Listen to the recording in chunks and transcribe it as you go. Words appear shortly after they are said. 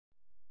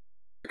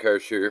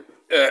Harsch here,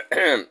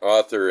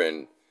 author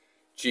and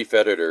chief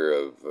editor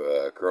of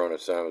Corona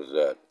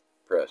Samizdat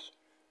Press.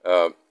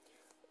 The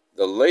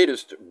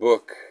latest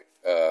book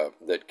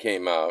that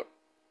came out,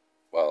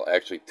 well,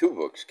 actually two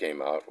books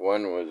came out.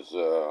 One was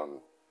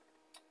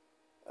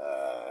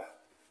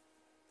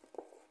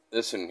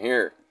this one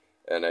here,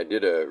 and I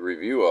did a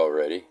review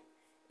already,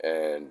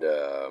 and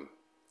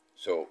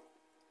so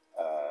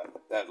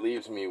that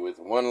leaves me with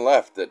one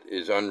left that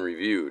is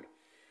unreviewed.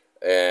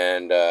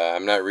 And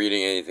I'm not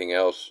reading anything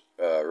else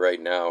right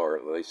now, or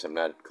at least I'm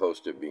not close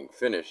to being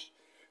finished.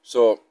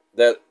 So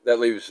that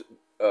leaves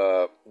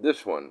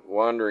this one,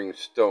 Wandering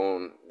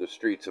Stone, The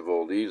Streets of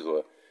Old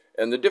Izola.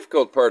 And the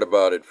difficult part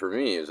about it for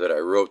me is that I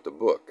wrote the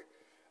book.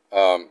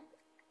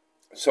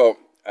 So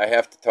I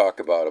have to talk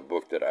about a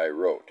book that I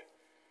wrote.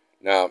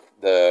 Now,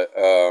 the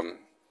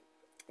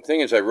thing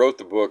is, I wrote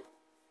the book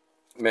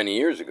many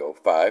years ago,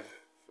 5,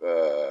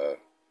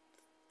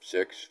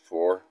 6,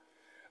 4.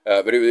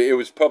 But it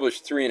was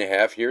published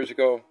 3.5 years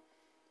ago,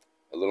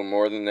 a little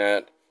more than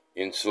that,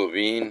 in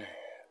Slovene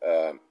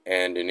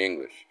and in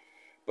English.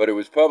 But it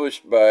was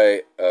published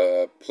by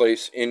a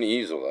place in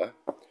Izola,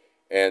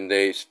 and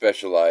they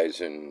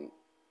specialize in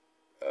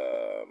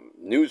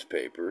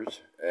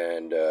newspapers,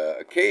 and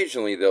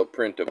occasionally they'll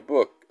print a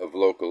book of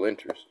local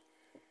interest,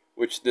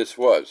 which this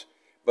was.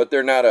 But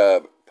they're not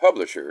a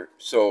publisher,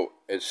 so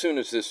as soon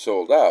as this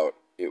sold out,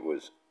 it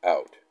was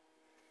out.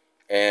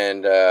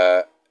 And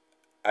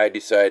I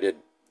decided,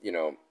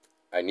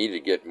 I need to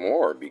get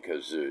more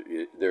because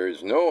there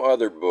is no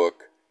other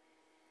book.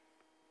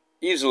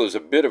 Izola is a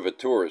bit of a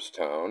tourist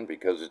town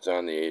because it's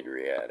on the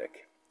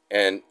Adriatic.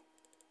 And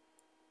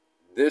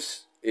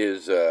this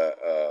is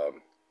the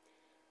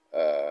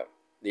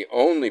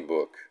only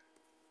book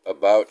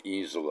about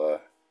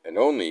Izola, and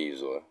only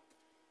Izola,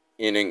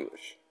 in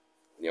English.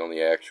 The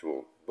only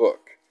actual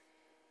book.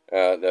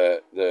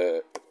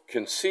 The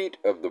conceit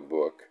of the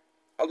book,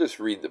 I'll just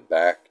read the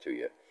back to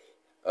you.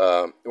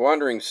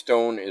 Wandering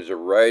Stone is a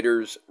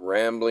writer's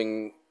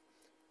ramblings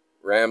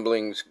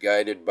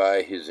guided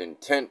by his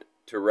intent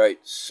to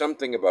write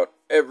something about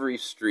every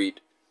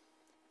street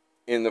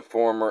in the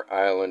former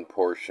island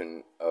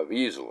portion of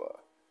Izola.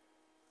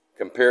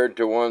 Compared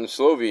to one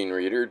Slovene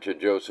reader to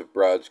Joseph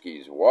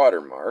Brodsky's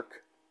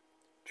Watermark.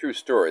 True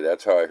story,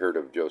 that's how I heard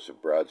of Joseph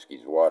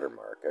Brodsky's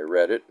Watermark. I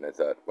read it and I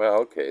thought, well,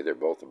 okay, they're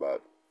both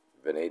about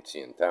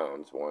Venetian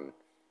towns, one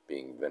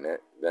being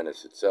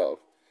Venice itself,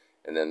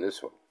 and then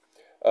this one.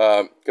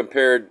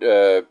 Compared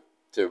to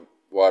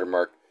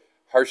Watermark,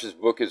 Harsch's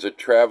book is a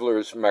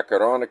traveler's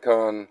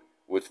macaronicon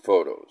with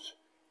photos,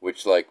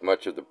 which, like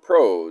much of the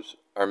prose,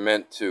 are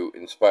meant to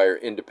inspire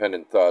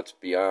independent thoughts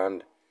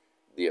beyond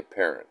the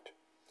apparent.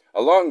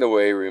 Along the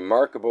way,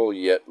 remarkable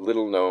yet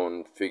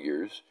little-known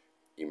figures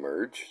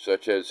emerge,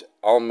 such as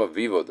Alma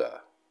Vivoda,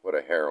 what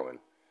a heroine,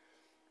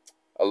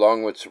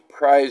 along with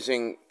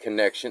surprising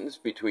connections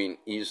between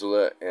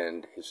Izola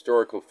and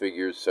historical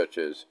figures such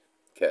as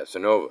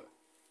Casanova.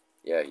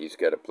 Yeah, he's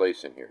got a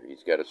place in here.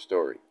 He's got a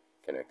story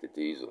connected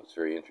to Izola. It's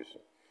very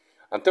interesting.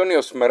 Antonio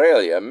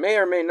Smareglia may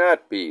or may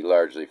not be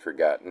largely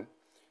forgotten.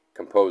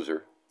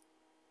 Composer,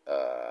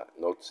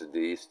 Nozze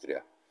di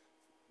Istria.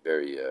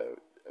 Very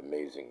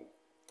amazing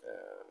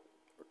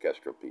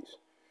orchestral piece.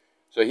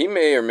 So he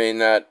may or may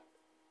not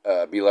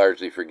be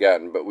largely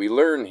forgotten, but we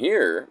learn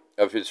here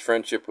of his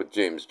friendship with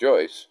James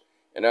Joyce,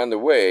 and on the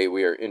way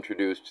we are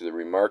introduced to the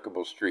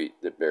remarkable street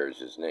that bears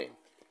his name.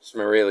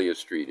 Smareglia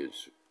Street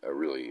is a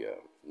really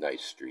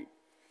nice street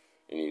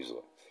in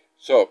Izola.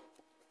 So,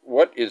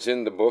 what is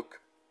in the book?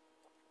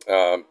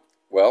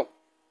 Well,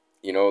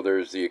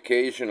 there's the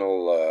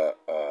occasional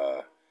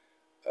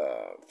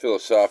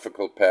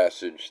philosophical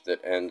passage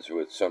that ends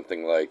with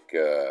something like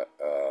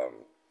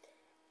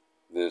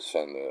this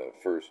on the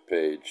first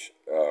page.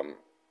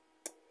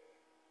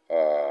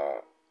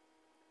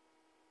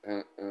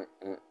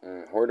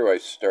 Where do I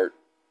start?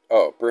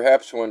 Oh,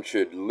 perhaps one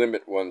should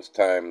limit one's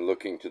time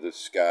looking to the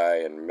sky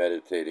and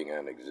meditating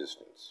on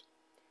existence.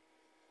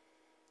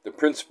 The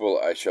principle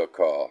I shall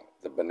call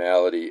the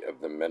banality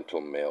of the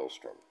mental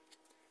maelstrom.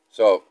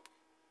 So,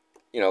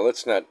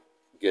 let's not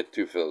get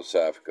too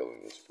philosophical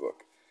in this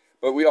book.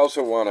 But we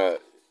also want to,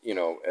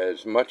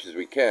 as much as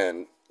we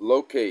can,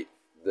 locate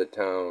the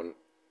town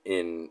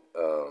in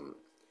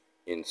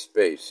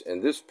space.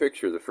 And this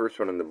picture, the first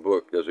one in the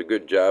book, does a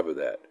good job of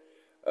that.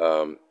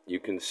 You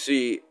can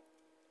see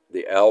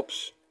the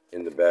Alps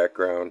in the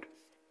background,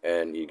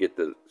 and you get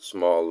the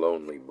small,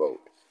 lonely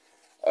boat.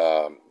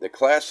 The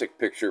classic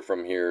picture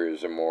from here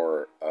is a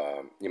more,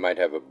 you might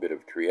have a bit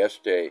of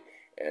Trieste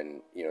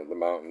and, the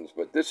mountains,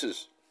 but this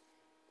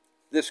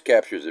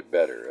captures it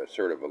better, a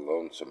sort of a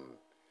lonesome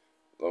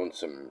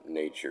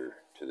nature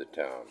to the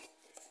town.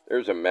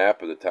 There's a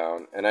map of the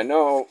town, and I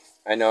know,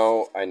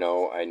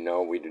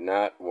 we do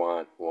not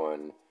want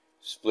one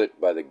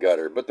split by the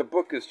gutter, but the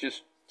book is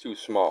just too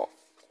small.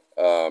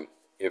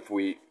 If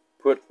we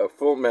put a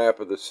full map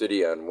of the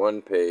city on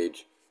one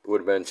page, it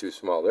would have been too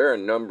small. There are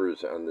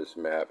numbers on this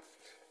map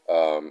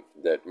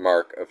that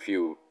mark a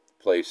few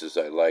places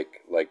I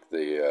like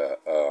the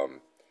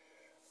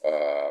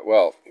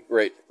Well,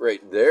 right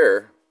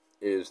there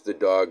is the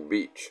dog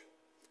beach.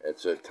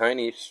 It's a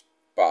tiny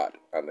spot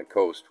on the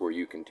coast where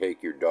you can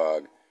take your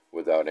dog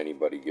without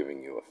anybody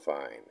giving you a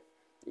fine.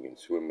 You can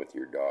swim with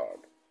your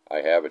dog. I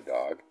have a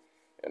dog,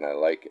 and I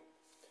like it.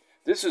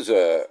 This is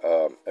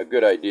a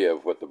good idea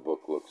of what the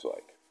book looks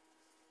like.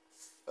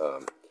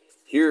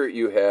 Here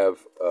you have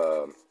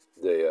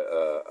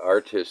the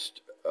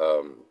artist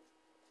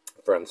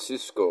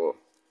Francisco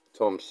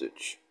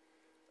Tomsic,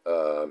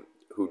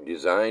 who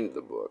designed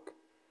the book,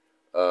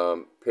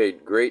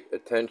 paid great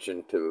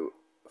attention to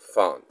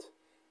font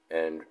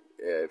and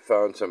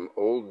found some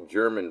old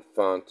German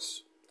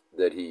fonts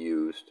that he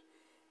used,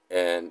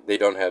 and they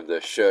don't have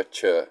the sh,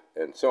 ch,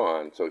 and so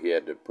on, so he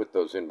had to put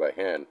those in by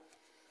hand.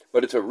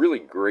 But it's a really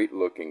great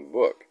looking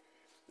book.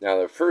 Now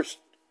the first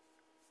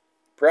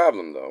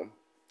problem, though,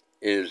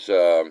 is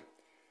the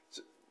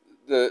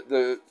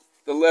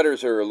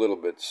letters are a little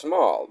bit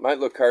small. It might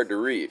look hard to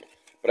read,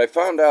 but I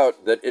found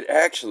out that it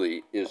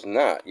actually is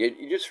not.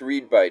 You just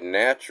read by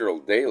natural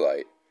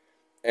daylight,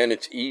 and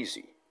it's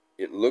easy.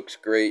 It looks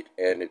great,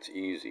 and it's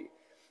easy.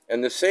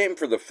 And the same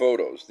for the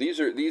photos.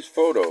 These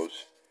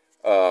photos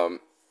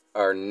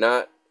are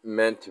not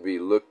meant to be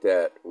looked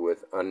at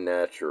with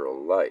unnatural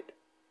light.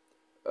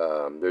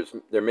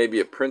 There may be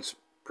a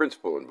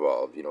principle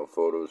involved, you know,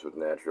 photos with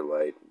natural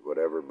light,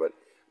 whatever. But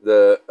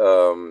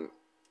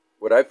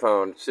what I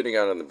found sitting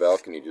out on the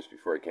balcony just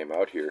before I came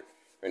out here,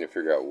 trying to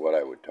figure out what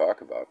I would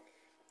talk about,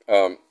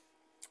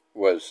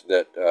 was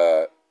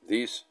that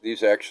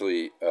these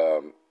actually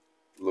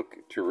look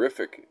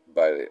terrific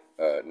by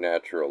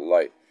natural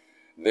light.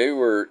 They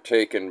were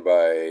taken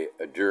by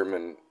a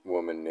German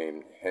woman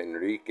named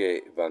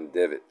Henrike van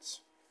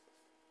Devitz.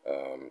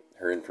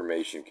 Her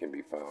information can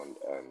be found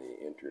on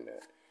the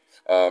internet.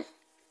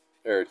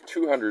 There are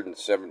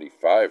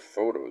 275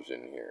 photos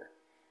in here,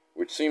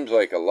 which seems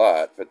like a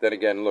lot, but then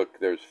again, look,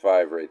 there's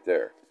 5 right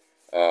there.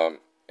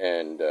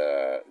 And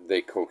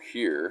they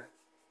cohere,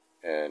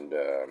 and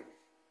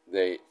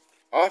they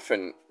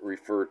often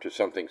refer to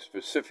something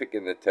specific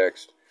in the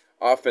text.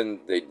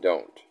 Often they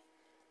don't.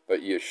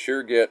 But you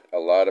sure get a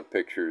lot of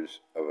pictures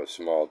of a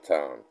small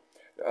town.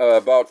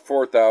 About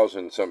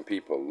 4,000 some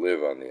people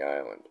live on the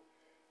island.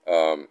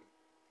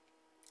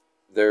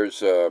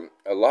 There's a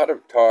lot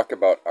of talk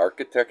about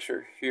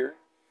architecture here.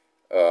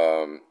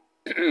 I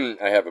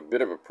have a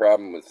bit of a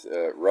problem with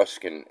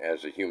Ruskin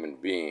as a human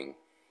being.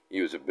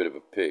 He was a bit of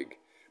a pig.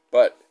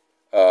 But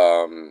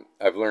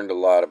I've learned a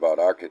lot about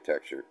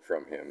architecture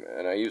from him,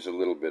 and I use a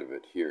little bit of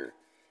it here.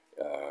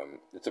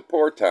 It's a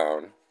poor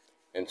town,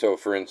 and so,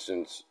 for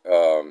instance,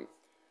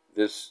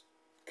 this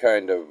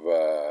kind of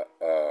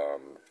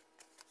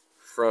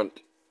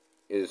front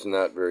is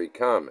not very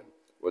common.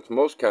 What's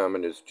most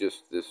common is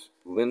just this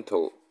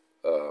lintel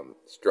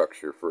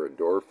structure for a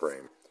door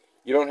frame.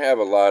 You don't have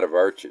a lot of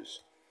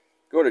arches.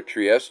 Go to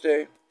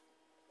Trieste,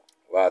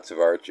 lots of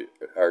arches.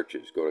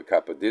 Go to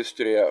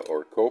Capodistria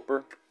or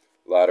Koper,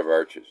 a lot of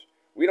arches.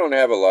 We don't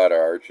have a lot of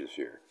arches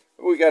here.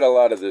 We got a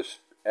lot of this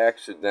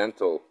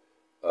accidental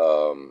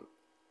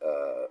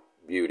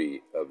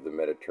beauty of the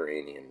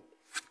Mediterranean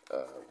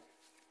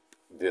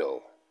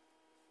ville.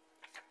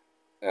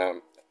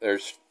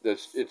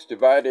 It's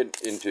divided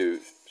into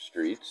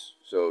streets.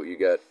 So you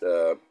got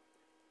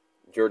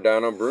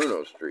Giordano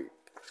Bruno Street,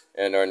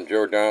 and on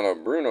Giordano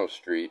Bruno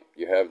Street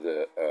you have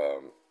the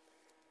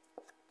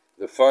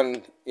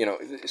fun. You know,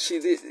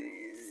 see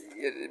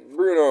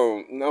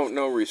Bruno,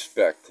 no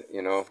respect.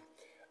 You know,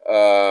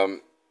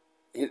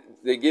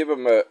 they give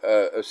him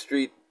a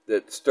street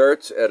that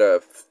starts at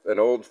an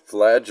old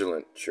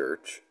flagellant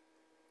church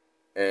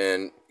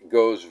and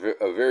goes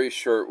a very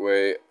short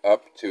way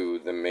up to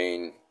the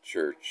main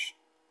church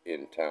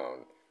in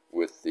town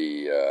with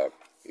the,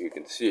 you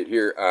can see it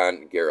here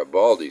on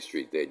Garibaldi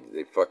Street.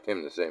 They fucked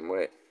him the same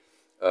way.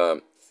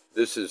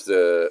 This is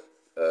the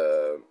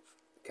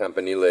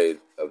campanile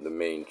of the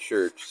main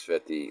church,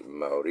 Sveti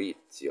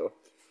Maurizio,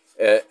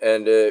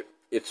 and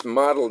it's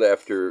modeled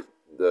after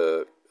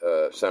the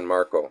San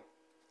Marco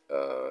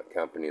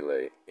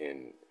campanile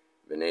in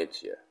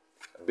Venezia.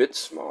 A bit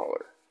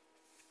smaller,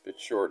 a bit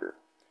shorter.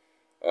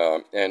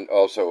 And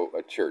also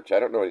a church. I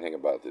don't know anything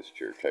about this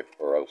church,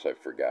 or else I've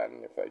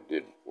forgotten if I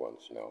did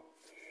once know.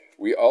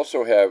 We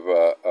also have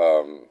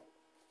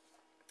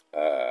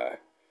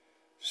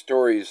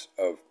stories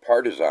of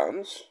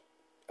partisans,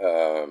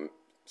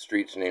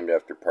 streets named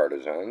after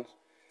partisans,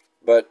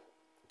 but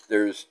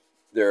there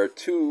are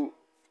 2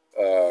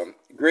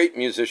 great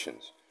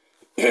musicians.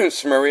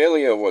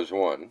 Smarelia was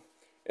one,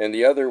 and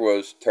the other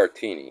was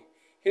Tartini.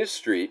 His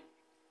street,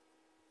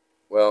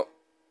 well,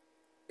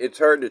 it's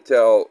hard to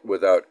tell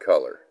without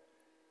color,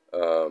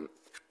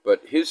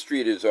 but his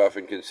street is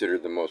often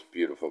considered the most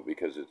beautiful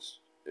because it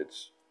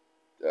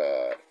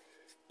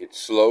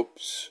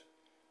slopes,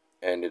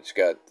 and it's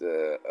got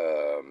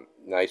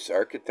nice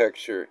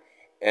architecture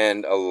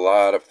and a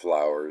lot of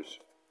flowers,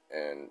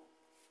 and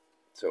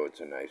so it's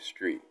a nice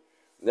street.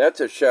 And that's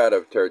a shot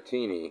of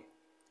Tartini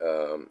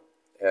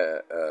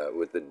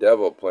with the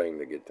devil playing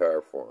the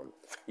guitar for him.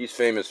 He's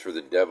famous for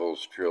the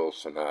Devil's Trill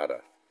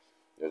Sonata.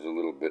 There's a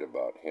little bit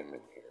about him in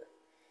here.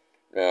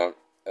 Now,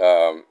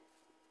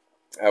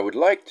 I would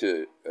like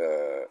to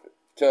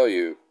tell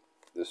you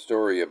the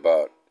story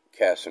about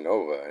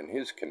Casanova and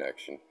his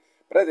connection,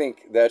 but I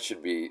think that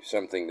should be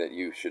something that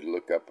you should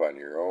look up on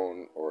your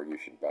own, or you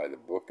should buy the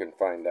book and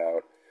find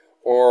out,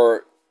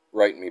 or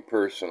write me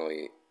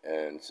personally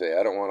and say,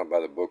 I don't want to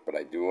buy the book, but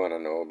I do want to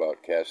know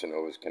about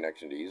Casanova's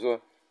connection to Isola,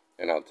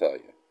 and I'll tell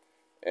you.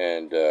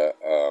 And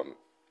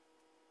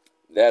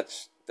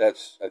that's I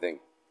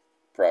think,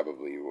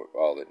 probably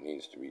all that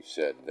needs to be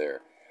said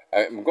there.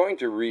 I'm going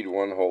to read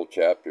one whole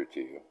chapter to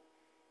you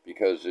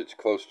because it's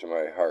close to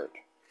my heart.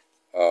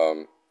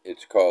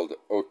 It's called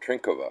O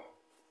Trinkova.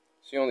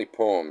 It's the only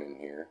poem in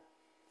here,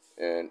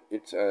 and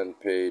it's on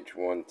page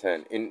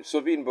 110. In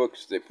Slovene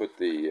books, they put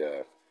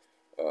the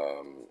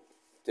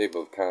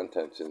table of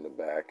contents in the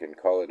back and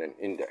call it an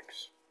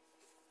index.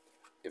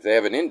 If they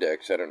have an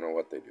index, I don't know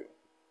what they do.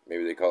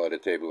 Maybe they call it a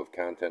table of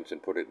contents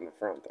and put it in the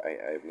front. I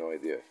have no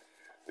idea.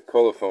 The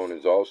colophon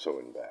is also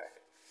in back.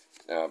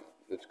 Now,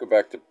 let's go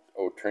back to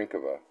O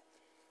Trinkova,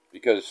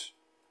 because,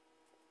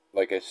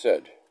 like I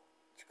said,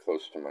 it's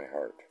close to my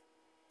heart.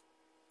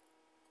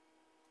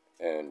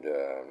 And,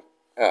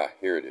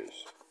 here it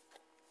is.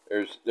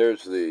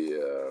 There's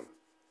the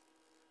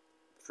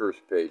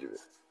first page of it.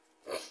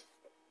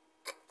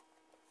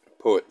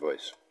 Poet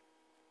voice.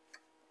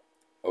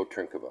 O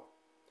Trinkova.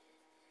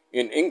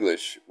 In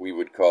English, we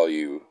would call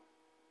you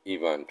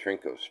Ivan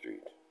Trinko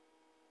Street.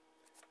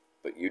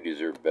 But you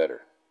deserve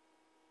better.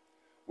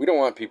 We don't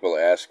want people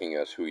asking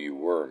us who you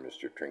were,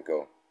 Mr.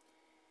 Trinko.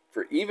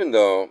 For even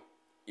though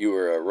you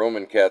were a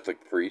Roman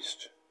Catholic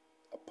priest,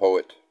 a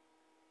poet,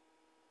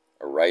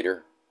 a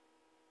writer,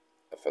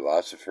 a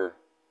philosopher,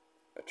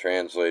 a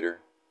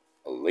translator,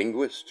 a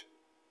linguist,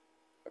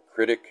 a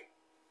critic,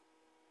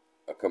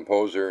 a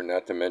composer,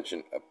 not to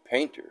mention a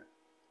painter,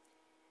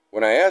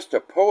 when I asked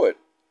a poet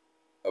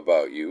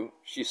about you,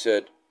 she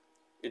said,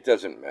 it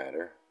doesn't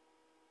matter.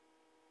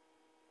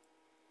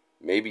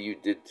 Maybe you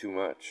did too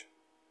much.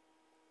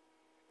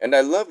 And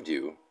I loved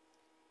you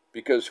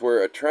because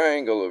where a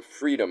triangle of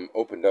freedom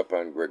opened up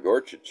on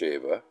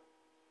Gregorchacheva,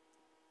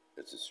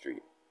 that's a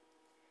street,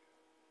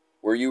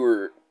 where you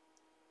were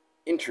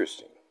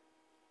interesting,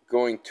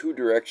 going two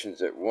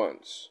directions at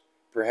once,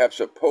 perhaps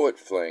a poet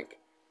flank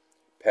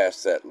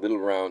past that little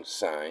round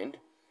sign,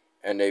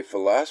 and a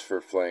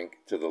philosopher flank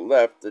to the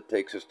left that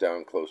takes us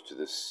down close to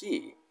the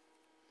sea,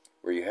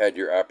 where you had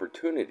your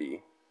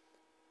opportunity,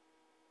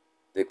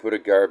 they put a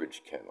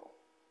garbage kennel.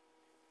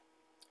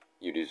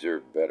 You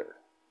deserve better.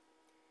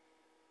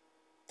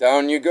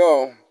 Down you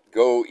go.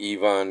 Go,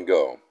 Ivan,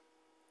 go.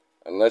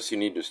 Unless you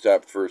need to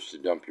stop first to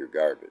dump your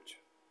garbage.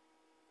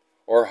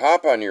 Or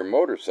hop on your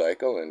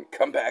motorcycle and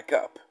come back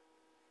up.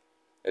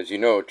 As you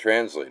know,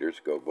 translators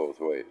go both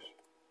ways.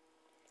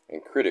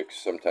 And critics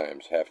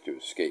sometimes have to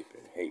escape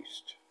in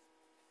haste.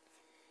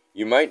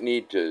 You might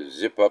need to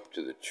zip up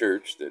to the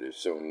church that is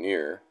so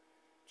near,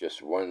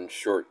 just one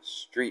short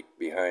street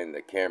behind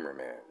the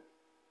cameraman.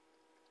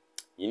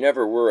 You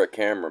never were a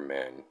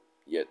cameraman,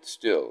 yet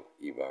still,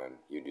 Ivan,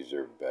 you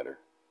deserve better.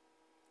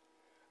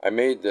 I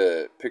made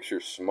the picture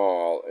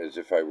small as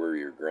if I were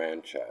your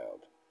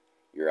grandchild.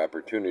 Your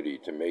opportunity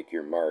to make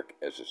your mark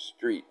as a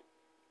street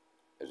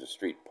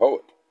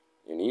poet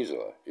in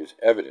Isola is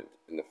evident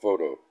in the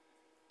photo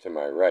to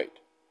my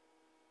right.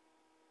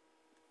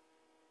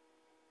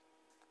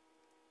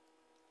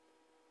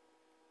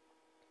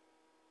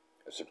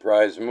 A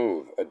surprise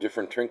move, a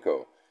different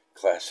Trinko,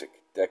 classic,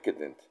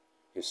 decadent,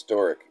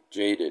 historic,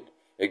 jaded,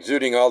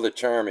 exuding all the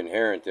charm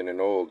inherent in an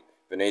old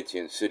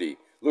Venetian city.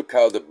 Look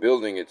how the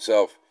building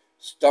itself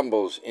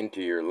stumbles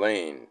into your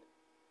lane.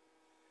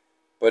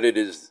 But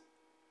is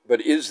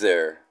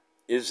there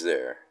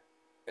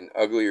an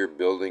uglier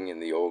building in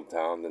the old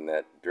town than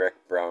that dreck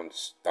brown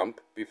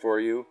stump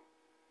before you?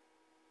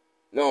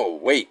 No,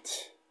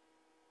 wait.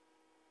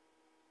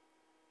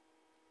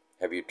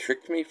 Have you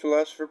tricked me,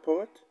 philosopher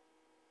poet?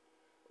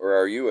 Or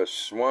are you a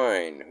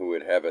swine who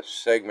would have a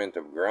segment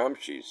of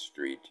Gramsci's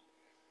street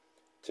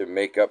to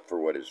make up for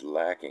what is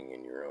lacking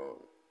in your own?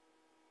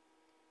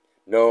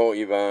 No,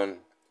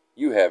 Ivan,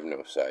 you have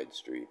no side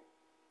street.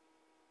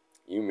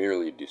 You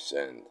merely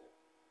descend,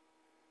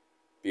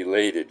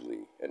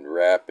 belatedly and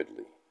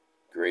rapidly,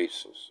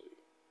 gracelessly.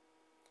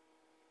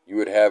 You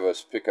would have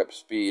us pick up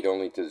speed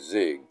only to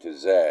zig, to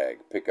zag,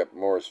 pick up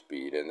more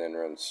speed, and then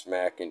run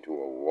smack into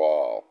a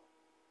wall.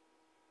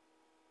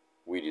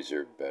 We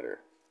deserve better.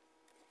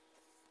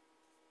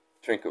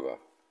 Trinkova,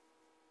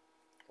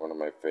 one of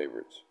my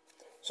favorites.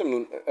 Some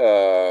of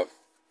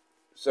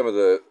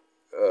the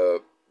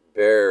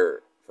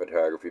bare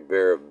photography,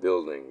 bare of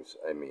buildings,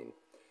 I mean.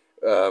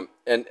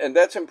 And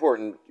that's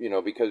important, you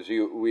know, because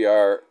we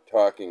are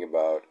talking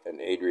about an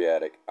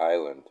Adriatic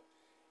island.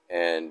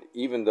 And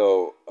even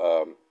though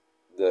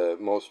the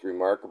most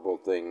remarkable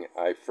thing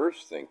I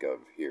first think of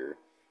here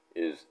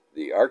is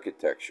the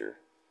architecture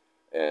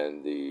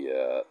and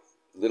the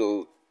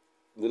little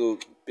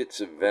bits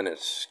of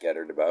Venice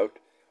scattered about,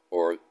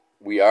 or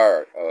we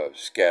are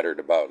scattered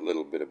about a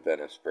little bit of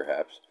Venice,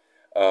 perhaps.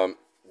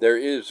 there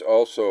is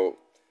also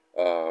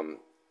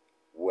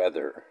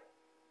weather.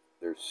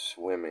 There's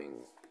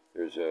swimming.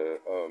 There's a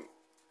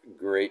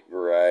great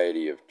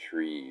variety of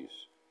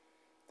trees.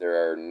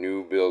 There are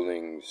new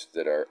buildings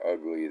that are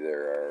ugly.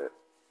 There are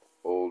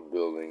old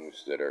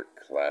buildings that are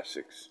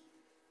classics.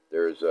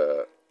 There's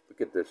a,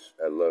 look at this.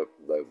 I love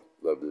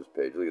this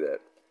page. Look at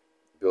that.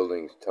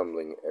 Buildings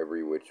tumbling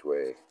every which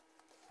way.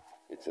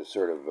 It's a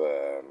sort of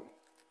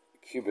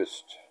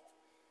cubist,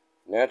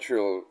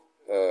 natural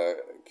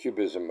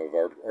cubism of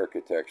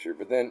architecture.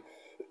 But then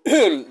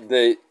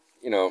they,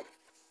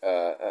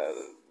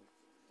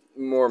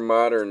 more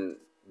modern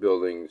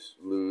buildings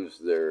lose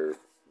their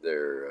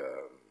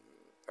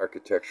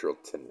architectural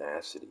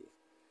tenacity,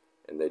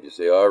 and they just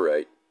say, "All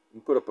right,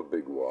 we'll put up a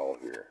big wall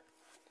here.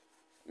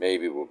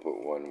 Maybe we'll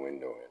put one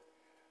window in."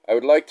 I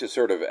would like to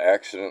sort of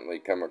accidentally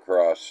come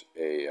across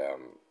a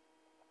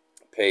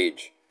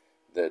page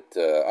that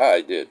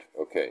I did.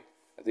 Okay,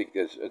 I think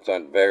it's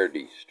on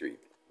Verdi Street.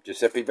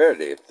 Giuseppe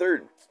Verdi, a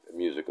third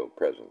musical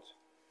presence.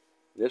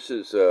 This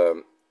is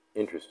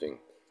interesting.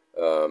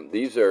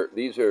 These are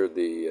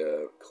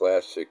the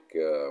classic.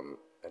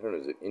 I don't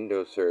know. Is it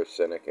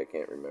Indo-Saracenic? I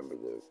can't remember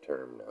the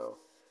term now.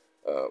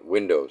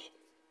 Windows,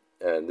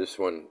 and this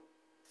one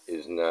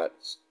is not.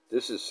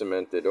 This is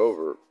cemented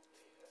over.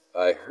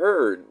 I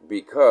heard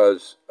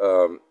because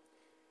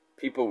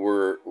people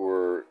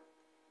were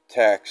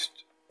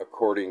taxed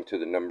according to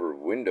the number of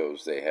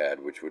windows they had,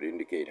 which would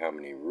indicate how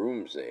many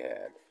rooms they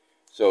had.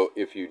 So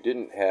if you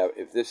didn't have,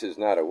 if this is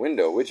not a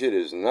window, which it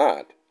is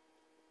not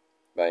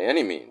by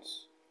any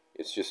means,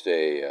 it's just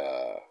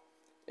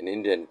an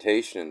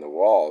indentation in the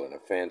wall in a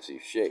fancy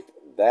shape.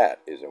 That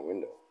is a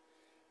window.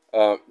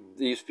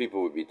 These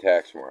people would be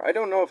taxed more. I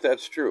don't know if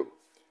that's true.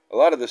 A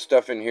lot of the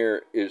stuff in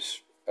here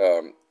is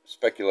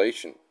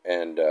speculation,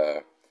 and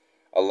a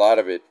lot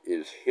of it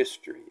is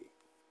history.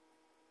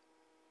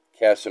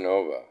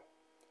 Casanova.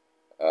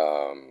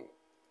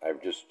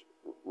 I've just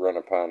run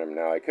upon him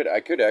now. I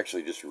could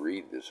actually just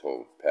read this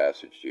whole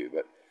passage to you,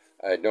 but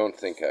I don't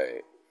think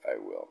I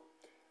will.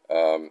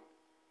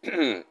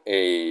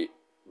 A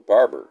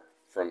barber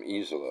from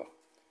Isola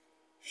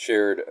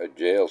shared a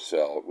jail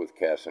cell with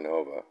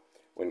Casanova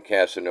when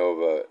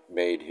Casanova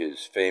made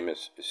his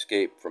famous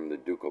escape from the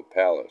ducal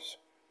palace.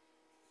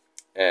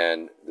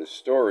 And the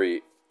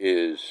story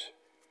is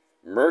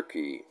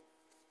murky,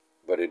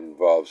 but it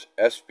involves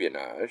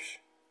espionage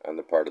on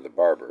the part of the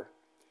barber,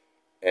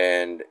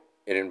 and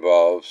it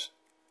involves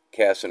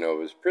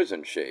Casanova's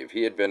prison shave.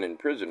 He had been in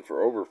prison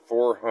for over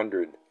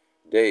 400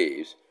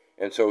 days,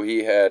 and so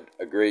he had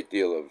a great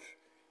deal of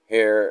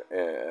hair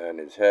on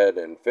his head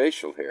and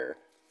facial hair,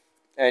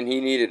 and he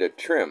needed a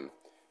trim,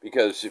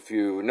 because if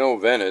you know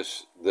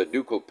Venice, the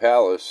ducal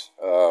palace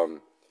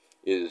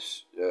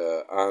is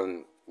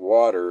on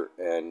water,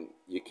 and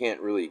you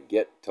can't really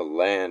get to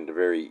land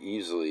very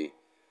easily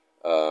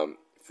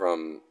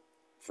from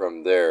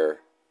there.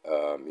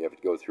 You have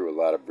to go through a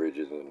lot of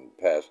bridges and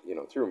pass,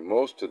 through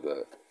most of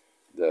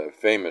the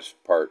famous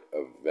part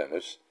of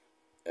Venice,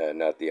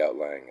 not the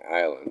outlying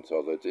islands,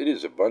 although it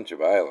is a bunch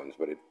of islands,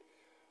 but it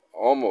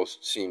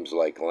almost seems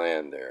like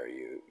land there.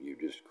 You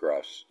just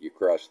cross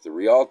the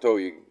Rialto,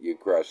 you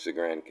cross the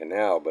Grand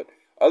Canal, but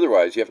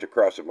otherwise you have to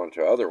cross a bunch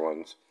of other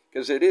ones,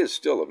 because it is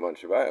still a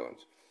bunch of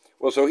islands.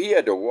 Well, so he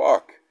had to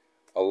walk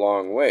a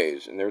long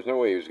ways, and there's no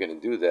way he was going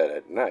to do that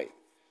at night,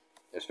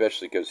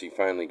 especially because he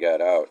finally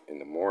got out in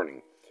the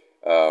morning.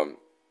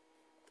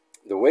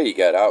 The way he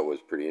got out was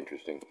pretty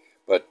interesting,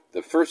 but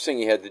the first thing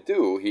he had to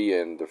do, he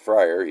and the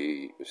friar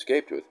he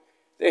escaped with,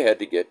 they had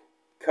to get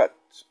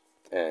cuts,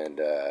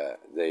 and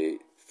they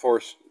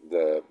forced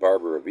the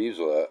barber of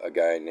Isola, a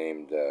guy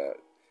named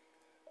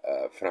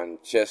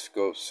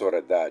Francesco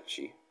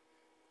Soradacci,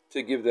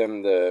 to give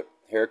them the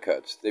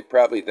haircuts. They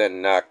probably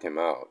then knocked him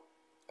out.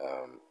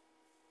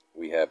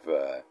 We have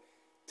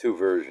two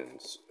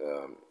versions.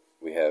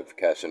 We have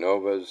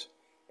Casanova's,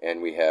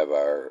 and we have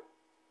our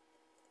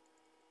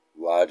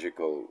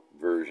logical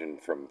version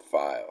from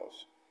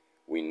files.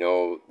 We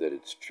know that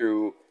it's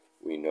true.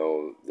 We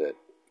know that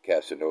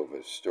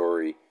Casanova's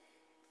story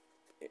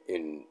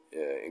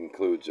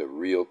includes a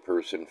real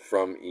person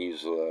from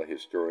Isola.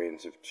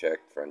 Historians have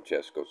checked.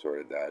 Francesco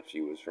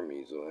Soradacci was from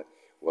Isola,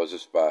 was a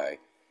spy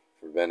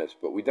for Venice,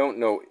 but we don't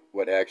know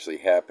what actually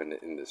happened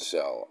in the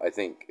cell. I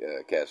think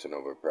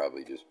Casanova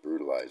probably just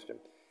brutalized him,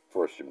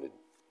 forced him to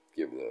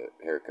give the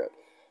haircut,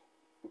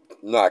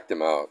 knocked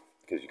him out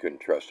because you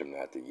couldn't trust him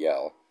not to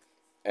yell,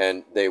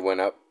 and they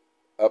went up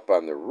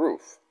on the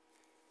roof,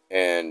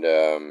 and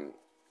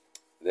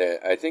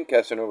I think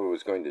Casanova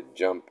was going to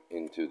jump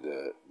into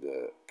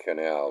the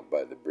canal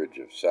by the Bridge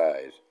of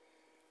Sighs,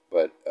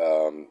 but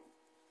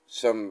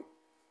some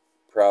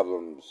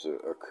problems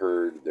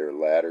occurred. Their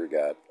ladder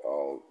got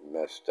all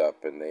messed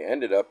up, and they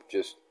ended up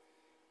just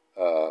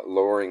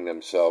lowering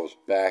themselves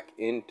back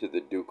into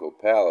the ducal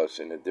palace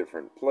in a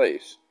different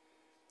place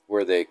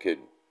where they could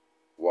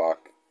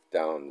walk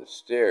down the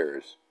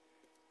stairs.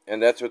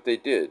 And that's what they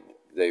did.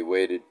 They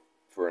waited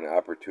for an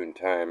opportune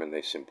time, and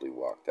they simply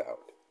walked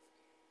out.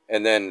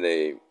 And then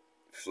they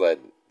fled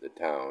the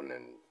town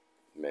and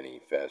many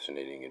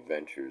fascinating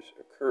adventures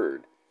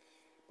occurred.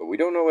 But we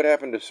don't know what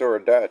happened to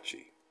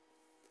Soradaci.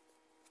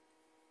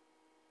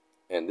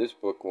 And this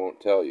book won't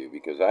tell you,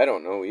 because I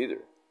don't know either.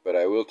 But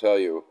I will tell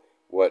you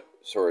what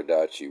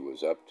Soradaci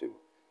was up to,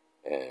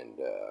 and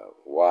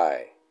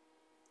why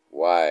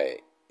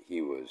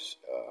he was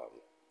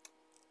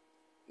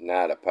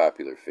not a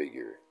popular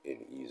figure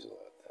in Isola,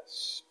 the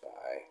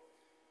spy.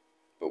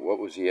 But what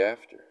was he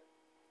after?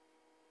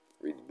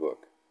 Read the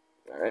book.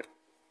 All right?